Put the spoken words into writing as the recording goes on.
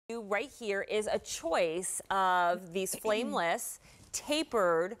Right here is a choice of these flameless,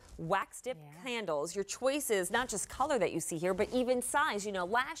 tapered, wax-dipped candles. Your choice is not just color that you see here, but even size. You know,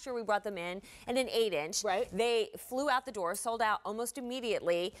 last year we brought them in an 8-inch. Right. They flew out the door, sold out almost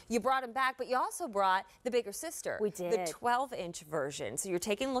immediately. You brought them back, but you also brought the bigger sister. We did. The 12-inch version. So you're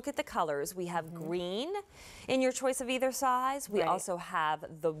taking a look at the colors. We have green in your choice of either size. We also have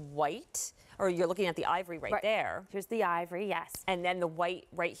the white, or you're looking at the ivory right there. Here's the ivory, yes. And then the white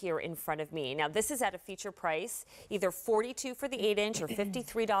right here in front of me. Now this is at a feature price, either $42 for the 8-inch or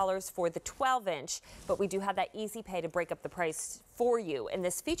 $53 for the 12-inch, but we do have that easy pay to break up the price for you. And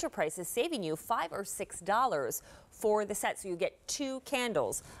this feature price is saving you $5 or $6 for the set, so you get 2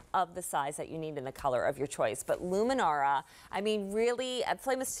 candles of the size that you need in the color of your choice. But Luminara, I mean, really,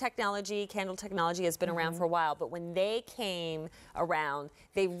 flameless technology, candle technology has been around for a while, but when they came around,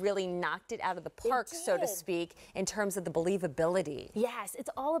 they really knocked it out of the park, so to speak, in terms of the believability. Yes, it's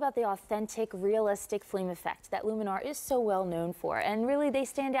all about the authentic, realistic flame effect that Luminara is so well known for, and really they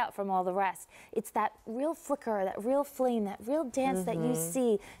stand out from all the rest. It's that real flicker, that real flame, that real dance that you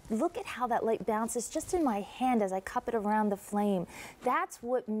see. Look at how that light bounces just in my hand as I cup it around the flame. That's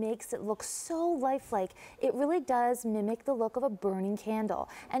what makes it look so lifelike. It really does mimic the look of a burning candle.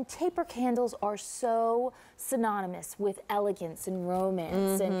 And taper candles are so synonymous with elegance and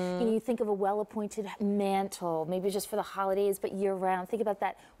romance. And you know, you think of a well-appointed mantle, maybe just for the holidays, but year-round. Think about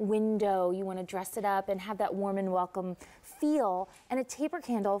that window. You want to dress it up and have that warm and welcome feel. And a taper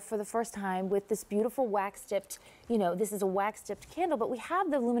candle for the first time with this beautiful wax-dipped, you know, this is a wax-dipped candle, but we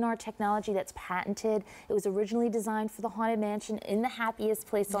have the Luminara technology that's patented. It was originally designed for the Haunted Mansion in the happiest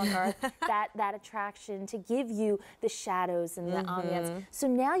place on earth, that attraction to give you the shadows and the ambiance. So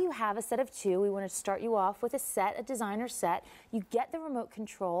now you have a set of 2. We want to start you off with a set, a designer set. You get the remote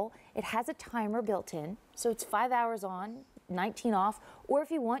control. It has a timer built in, so it's 5 hours on, 19 off, or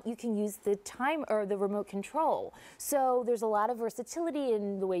if you want, you can use the time or the remote control. So there's a lot of versatility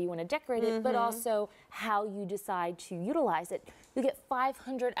in the way you want to decorate it, but also how you decide to utilize it. You get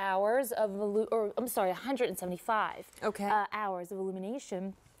 500 hours of, or I'm sorry, 175 hours of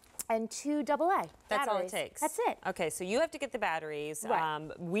illumination. And 2 AA That's all it takes. That's it. Okay, so you have to get the batteries. Right.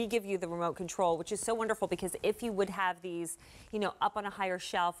 We give you the remote control, which is so wonderful because if you would have these, you know, up on a higher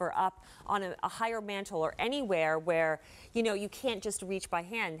shelf or up on a higher mantle or anywhere where, you know, you can't just reach by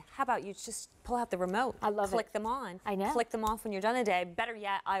hand, how about you just pull out the remote? I love Click them on. I know. Click them off when you're done a day. Better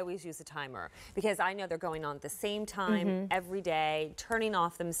yet, I always use a timer because I know they're going on at the same time every day, turning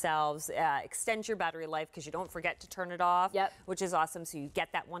off themselves. Extend your battery life because you don't forget to turn it off, which is awesome. So you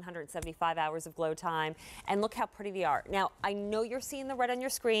get that 175 hours of glow time. And look how pretty they are. Now, I know you're seeing the red on your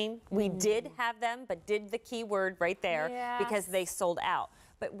screen. We did have them, but did the keyword right there because they sold out.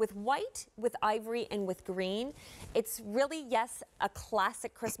 But with white, with ivory, and with green, it's really, yes, a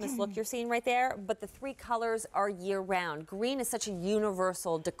classic Christmas look you're seeing right there, but the 3 colors are year-round. Green is such a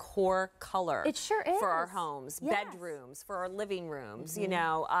universal decor color. It sure is. For our homes, bedrooms, for our living rooms, you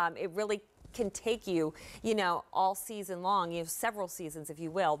know. It really can take you, you know, all season long, you know, several seasons, if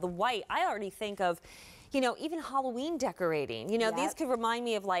you will. The white, I already think of, you know, even Halloween decorating. You know, these could remind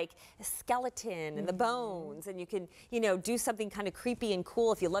me of like a skeleton and the bones, and you can, you know, do something kind of creepy and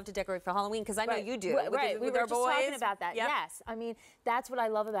cool if you love to decorate for Halloween, because I know you do. We were just talking about that. Yes, I mean, that's what I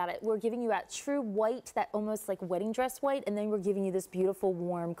love about it. We're giving you that true white, that almost like wedding dress white, and then we're giving you this beautiful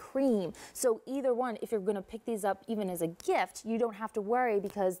warm cream. So either one, if you're going to pick these up even as a gift, you don't have to worry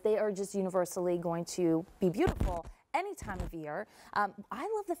because they are just universally going to be beautiful any time of year. I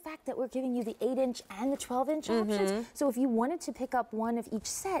love the fact that we're giving you the 8-inch and the 12-inch options. So if you wanted to pick up one of each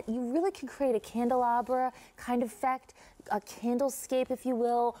set, you really can create a candelabra kind of effect, a candlescape, if you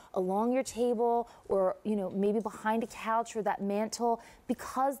will, along your table, or, you know, maybe behind a couch or that mantle.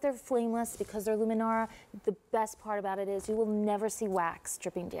 Because they're flameless, because they're Luminara, the best part about it is you will never see wax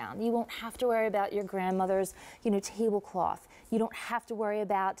dripping down. You won't have to worry about your grandmother's, you know, tablecloth. You don't have to worry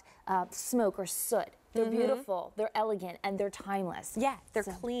about smoke or soot. They're beautiful, they're elegant, and they're timeless. Yeah, they're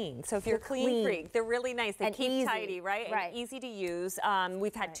clean. So if you're a clean freak, they're really nice. They keep tidy, right? And easy to use.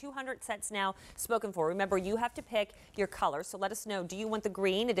 We've had 200 sets now spoken for. Remember, you have to pick your color. So let us know, do you want the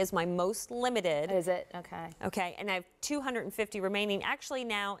green? It is my most limited. Is it? Okay. Okay, and I have 250 remaining, actually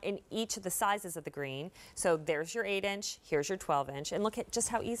now in each of the sizes of the green. So there's your 8-inch, here's your 12-inch, and look at just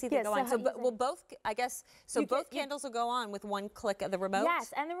how easy they go on. So we'll both, I guess, so both candles will go on with one click of the remote?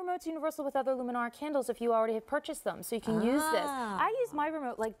 Yes, and the remote's universal with other Luminara candles. candles if you already have purchased them, so you can use this. I use my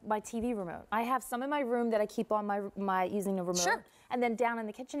remote like my TV remote. I have some in my room that I keep on my using the remote. Sure. And then down in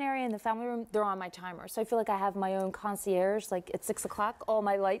the kitchen area in the family room, they're on my timer. So I feel like I have my own concierge. Like at 6 o'clock, all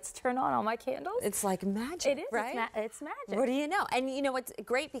my lights turn on, all my candles. It's like magic. It is. Right? It's magic. What do you know? And you know what's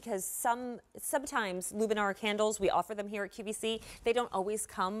great, because sometimes Luminara candles, we offer them here at QVC. They don't always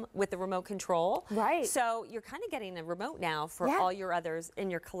come with the remote control. Right. So you're kind of getting a remote now for all your others in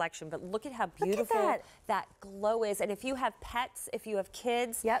your collection. But look at how beautiful that glow is. And if you have pets, if you have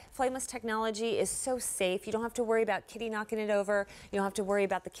kids, flameless technology is so safe. You don't have to worry about Kitty knocking it over. You don't have to worry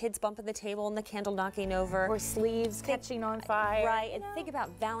about the kids bumping the table and the candle knocking over. Or sleeves catching on fire. Right, and think about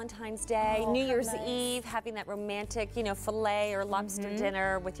Valentine's Day, New Year's Eve, having that romantic, you know, filet or lobster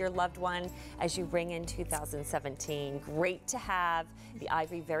dinner with your loved one as you ring in 2017. Great to have. The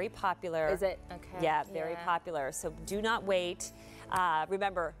Ivory, very popular. Is it? Okay. Yeah, very popular. So do not wait.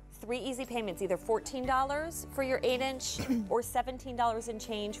 Remember, 3 easy payments, either $14 for your 8-inch or $17 and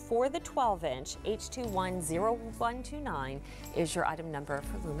change for the 12-inch. H210129 is your item number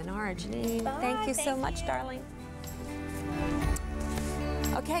for Luminara. Janine, thank you so much, darling.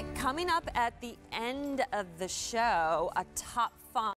 Okay, coming up at the end of the show, a top 5